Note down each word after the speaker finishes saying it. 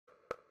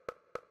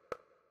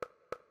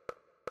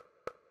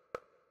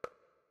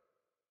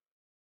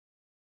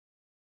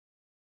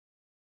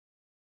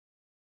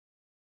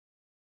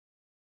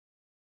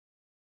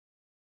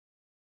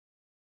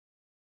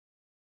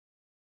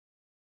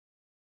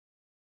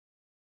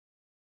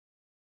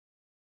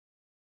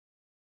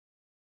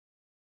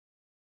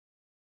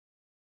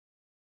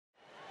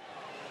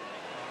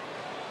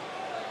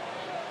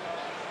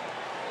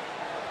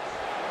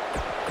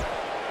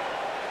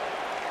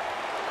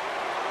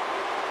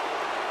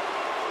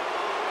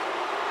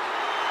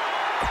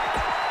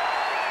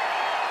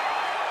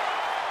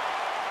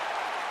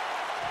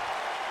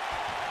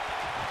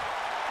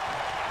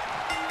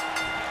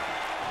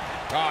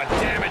Oh,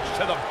 damage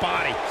to the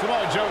body.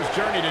 Samoa Joe's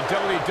journey to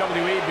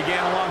WWE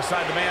began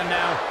alongside the man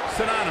now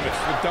synonymous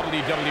with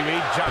WWE,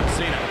 John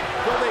Cena.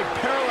 Though they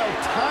parallel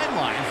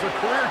timelines, their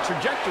career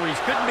trajectories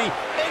couldn't be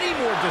any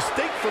more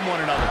distinct from one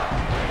another.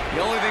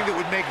 The only thing that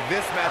would make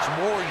this match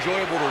more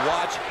enjoyable to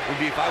watch would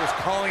be if I was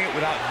calling it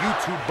without you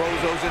two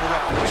bozos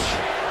interrupting me.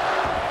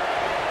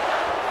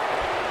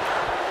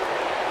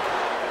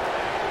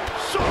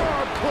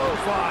 Sharp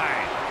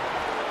clothesline.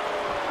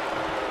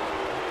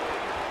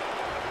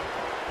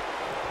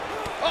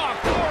 Oh,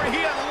 Corey,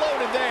 he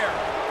unloaded there.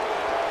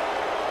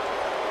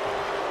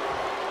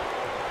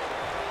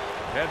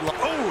 Headlock.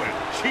 Oh, and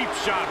cheap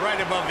shot right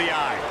above the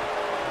eye.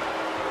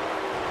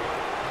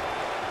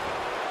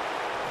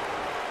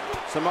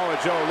 Samoa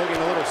Joe looking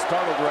a little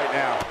startled right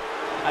now.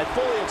 I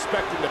fully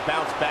expect him to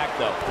bounce back,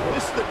 though.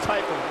 This is the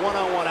type of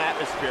one-on-one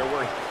atmosphere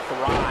where he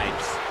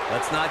thrives.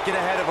 Let's not get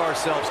ahead of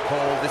ourselves,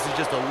 Cole. This is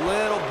just a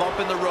little bump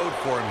in the road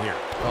for him here.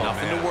 Oh,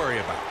 Nothing to worry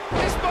about.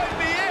 This might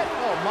be it.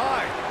 Oh,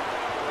 my.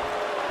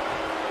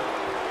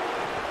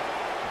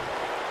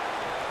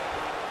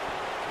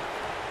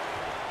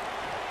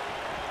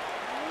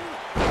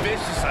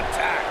 Vicious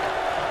attack.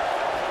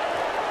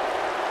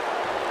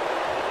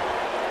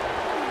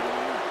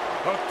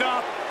 Hooked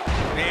up.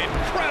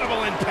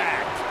 Incredible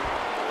impact.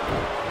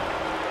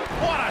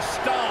 What a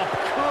stomp.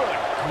 Good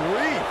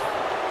grief.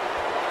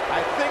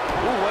 I think,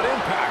 ooh, what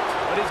impact.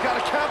 But he's got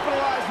to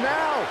capitalize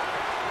now.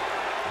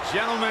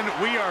 Gentlemen,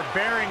 we are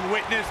bearing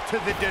witness to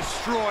the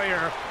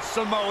destroyer,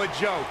 Samoa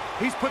Joe.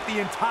 He's put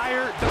the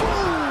entire...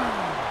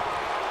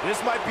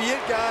 This might be it,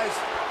 guys.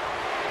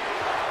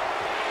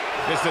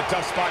 This is a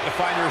tough spot to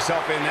find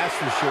yourself in, that's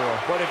for sure.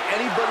 But if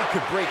anybody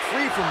could break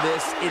free from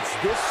this, it's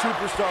this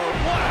superstar.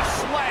 What a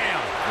slam!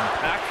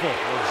 Impactful.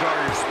 Will jar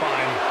your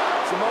spine.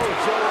 Samoa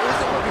Joe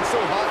isn't looking so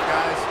hot,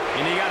 guys.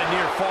 And he got a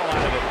near fall out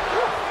of it.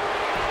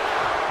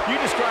 You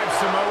described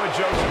Samoa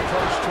Joe's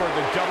approach toward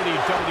the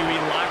WWE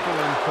locker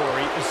room,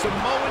 Corey. The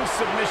Samoan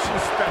submission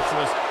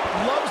specialist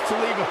loves to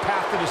leave a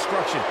path to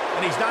destruction,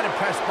 and he's not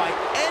impressed by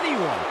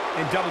anyone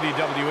in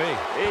WWE.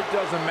 It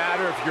doesn't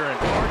matter if you're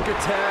an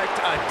architect,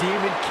 a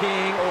demon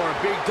king, or a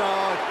big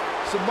dog.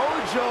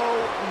 Samoa Joe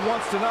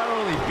wants to not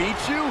only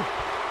beat you,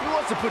 he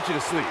wants to put you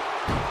to sleep.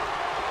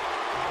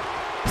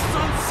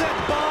 Sunset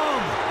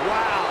bomb!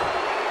 Wow.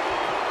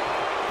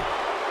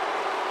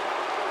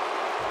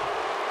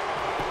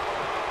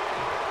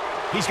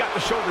 He's got the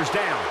shoulders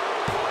down.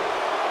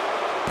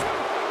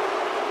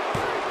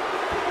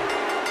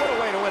 What a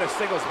way to win a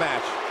singles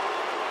match.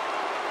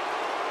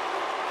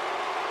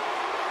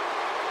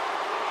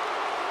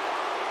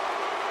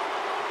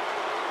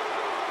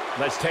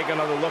 Let's take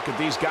another look at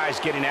these guys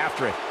getting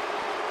after it.